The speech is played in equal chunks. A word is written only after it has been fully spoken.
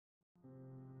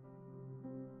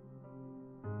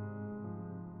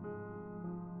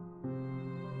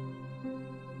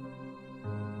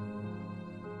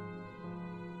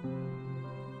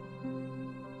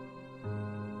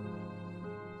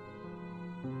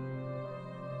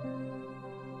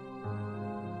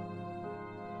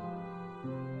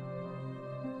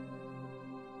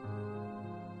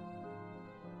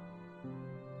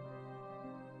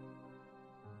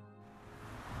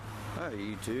Alright,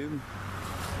 YouTube.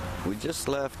 We just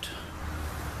left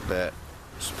that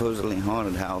supposedly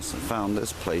haunted house and found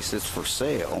this place. It's for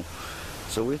sale.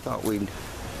 So we thought we'd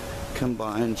come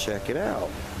by and check it out.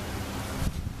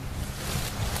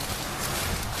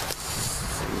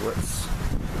 See what's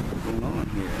going on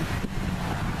here.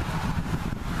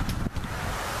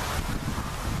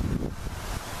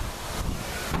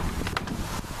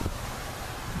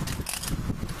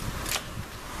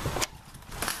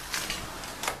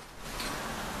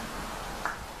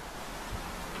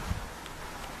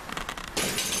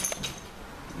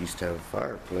 Used to have a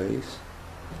fireplace,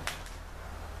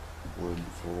 wooden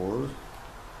floors.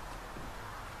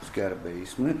 It's got a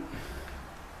basement.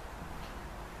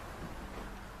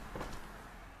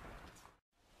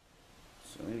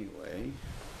 So anyway,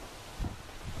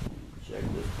 check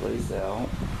this place out.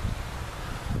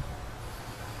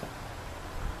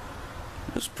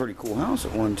 It's a pretty cool house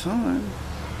at one time.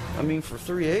 I mean, for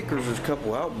 3 acres, there's a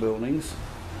couple outbuildings.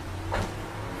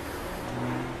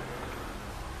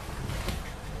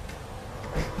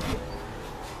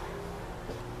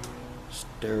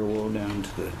 Stairwell down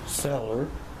to the cellar.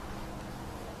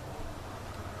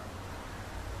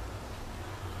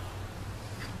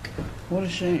 What a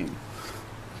shame.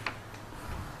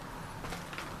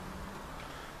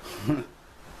 Well,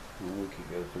 we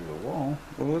could go through the wall.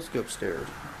 Well, let's go upstairs.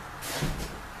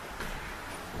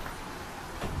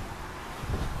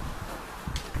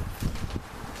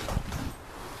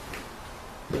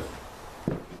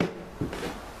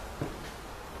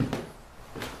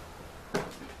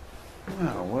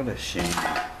 Wow, what a shame.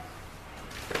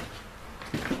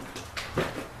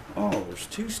 Oh, there's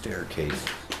 2 staircases.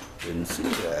 Didn't see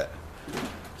that.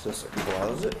 Is this a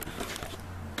closet?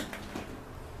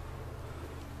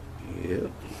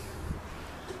 Yep.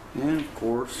 And of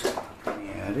course, the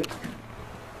attic.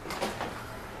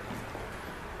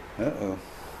 Uh-oh.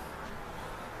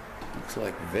 Looks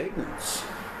like vagrants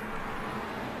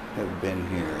have been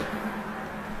here.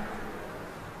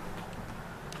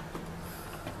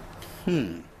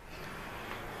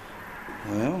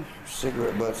 Well,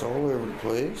 cigarette butts all over the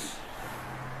place.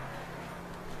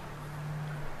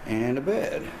 And a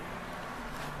bed.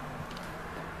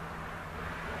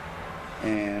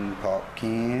 And pop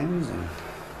cans. And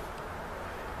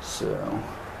so,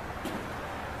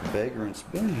 vagrant's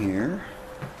been here.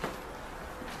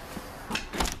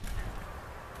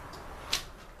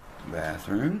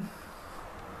 Bathroom.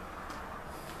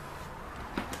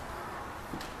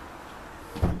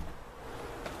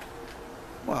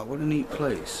 Wow, what a neat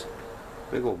place.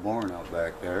 Big old barn out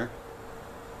back there.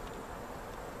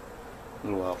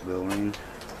 Little outbuilding.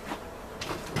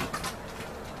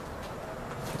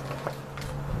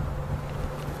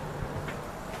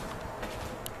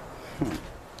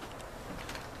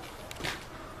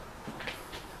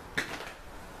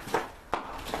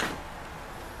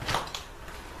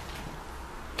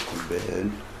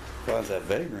 Bed. If I was that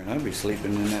vagrant, I'd be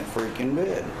sleeping in that freaking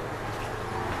bed.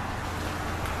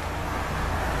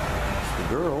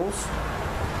 Girls.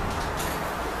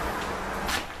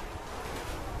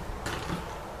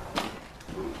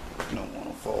 Don't want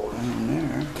to fall down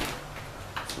there.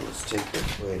 So let's take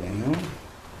this way down.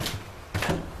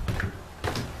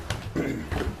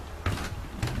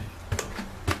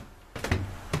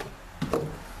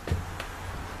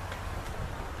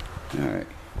 Alright.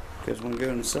 You guys want to go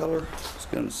in the cellar? Let's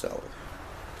go in the cellar.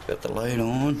 Got the light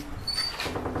on.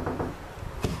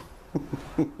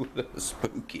 That's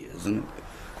spooky, isn't it?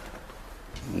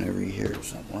 Whenever you hear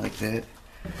something like that,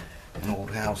 an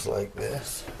old house like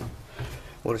this.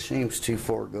 What a shame it's too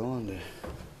far gone to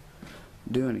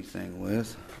do anything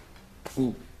with.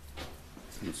 Ooh,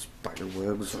 some spider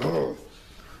webs. Oh,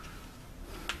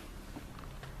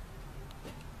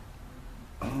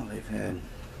 oh, they've had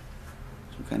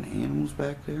some kind of animals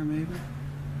back there, maybe.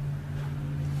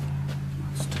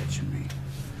 It's touching me.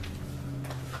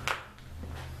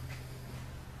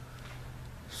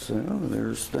 So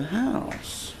there's the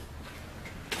house.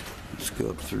 Let's go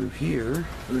up through here,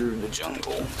 through the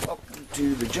jungle, up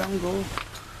into the jungle.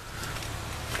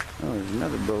 Oh, there's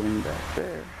another building back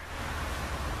there.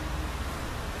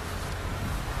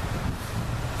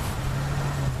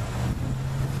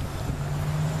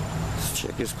 Let's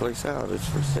check this place out. It's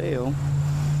for sale.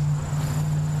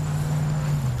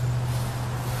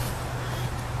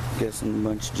 Guessing a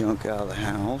bunch of junk out of the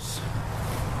house.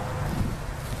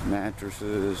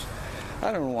 Mattresses.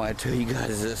 I don't know why I tell you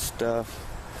guys this stuff.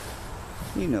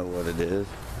 You know what it is.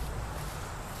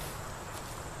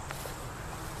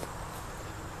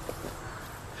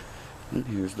 And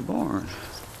here's the barn.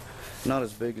 Not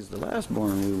as big as the last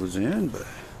barn we was in, but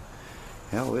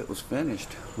hell, it was finished.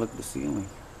 Look at the ceiling.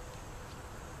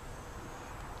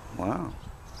 Wow.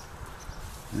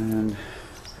 And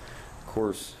of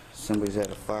course, somebody's had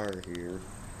a fire here.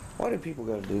 Why do people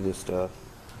gotta do this stuff?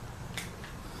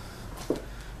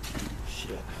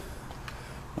 Shit.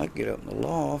 I could get up in the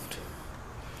loft.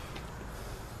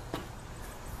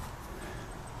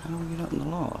 How do we get up in the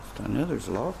loft? I know there's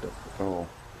a loft up there. Oh.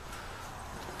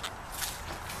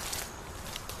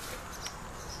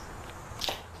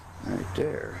 Right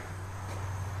there.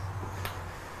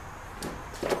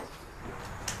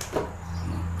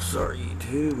 Sorry,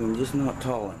 YouTube, I'm just not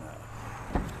tall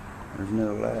enough. There's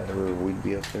no ladder, or we'd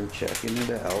be up there checking it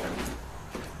out.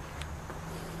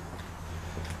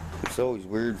 It's always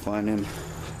weird finding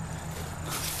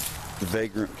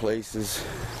vagrant places.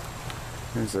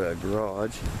 There's a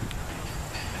garage.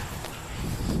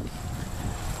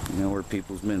 You know, where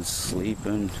people's been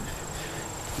sleeping.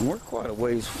 And we're quite a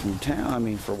ways from town, I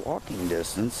mean, for walking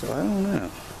distance, so I don't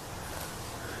know.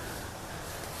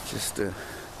 Just,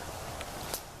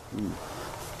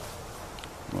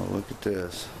 well, look at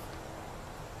this.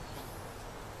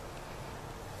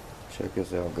 Check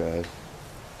this out, guys.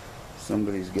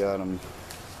 Somebody's got them.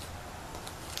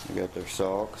 They got their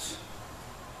socks.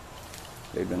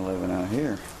 They've been living out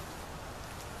here.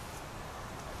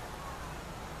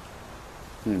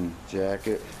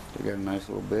 Jacket. They got a nice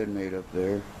little bed made up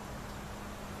there.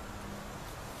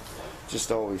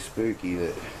 Just always spooky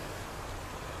that,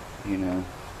 you know,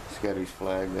 Scotty's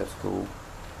flag, that's cool.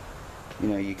 You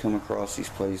know, you come across these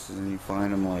places and you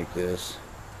find them like this.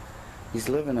 He's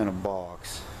living in a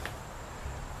box.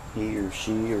 He or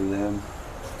she or them.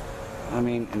 I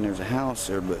mean, and there's a house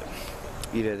there, but,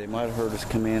 you know, they might have heard us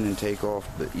come in and take off,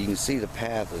 but you can see the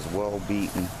path is well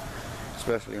beaten,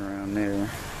 especially around there.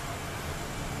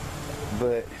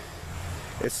 But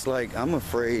it's like, I'm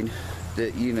afraid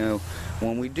that, you know,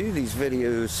 when we do these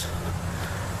videos,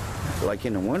 like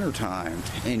in the wintertime,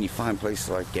 and you find places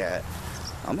like that,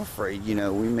 I'm afraid, you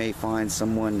know, we may find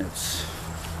someone that's,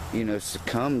 you know,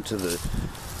 succumbed to the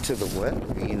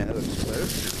weather, you know,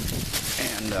 exposure.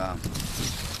 And,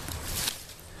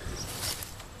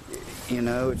 you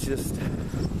know, it's just,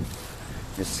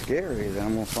 it's scary that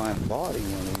I'm going to find a body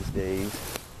one of these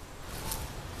days.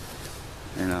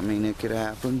 And I mean, it could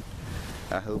happen.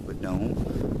 I hope it don't.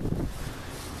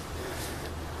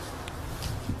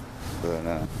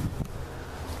 But,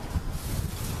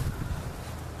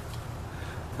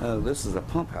 oh, this is a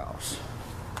pump house.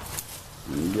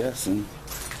 I'm guessing.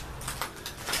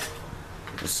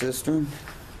 The cistern?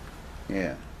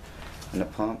 Yeah. And the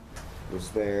pump was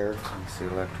there. You see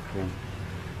electrical.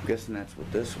 I'm guessing that's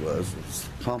what this was. It's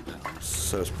a pump house.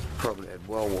 So it's probably had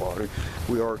well water.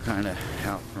 We are kind of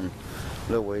out from, a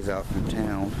little ways out from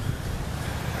town.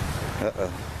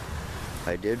 Uh-oh.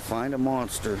 I did find a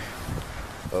monster.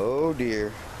 Oh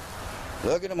dear.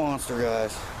 Look at the monster,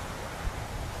 guys.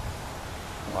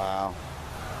 Wow.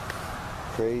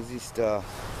 Crazy stuff.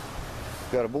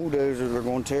 Got a bulldozer. They're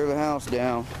going to tear the house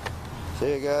down.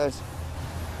 See you guys.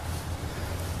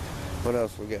 What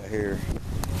else we got here?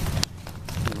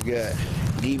 We got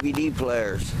DVD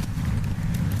players.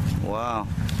 Wow.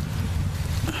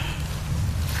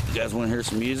 You guys want to hear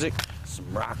some music?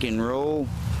 Some rock and roll?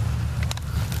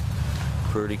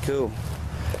 Pretty cool.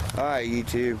 Alright,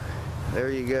 YouTube.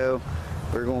 There you go.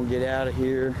 We're going to get out of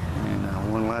here.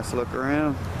 And one last look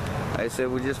around. Like I said,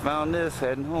 we just found this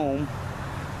heading home.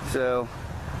 So,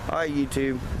 alright,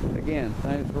 YouTube. Again,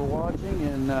 thanks for watching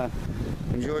and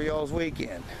enjoy y'all's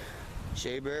weekend.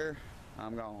 Shea Bear,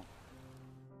 I'm gone.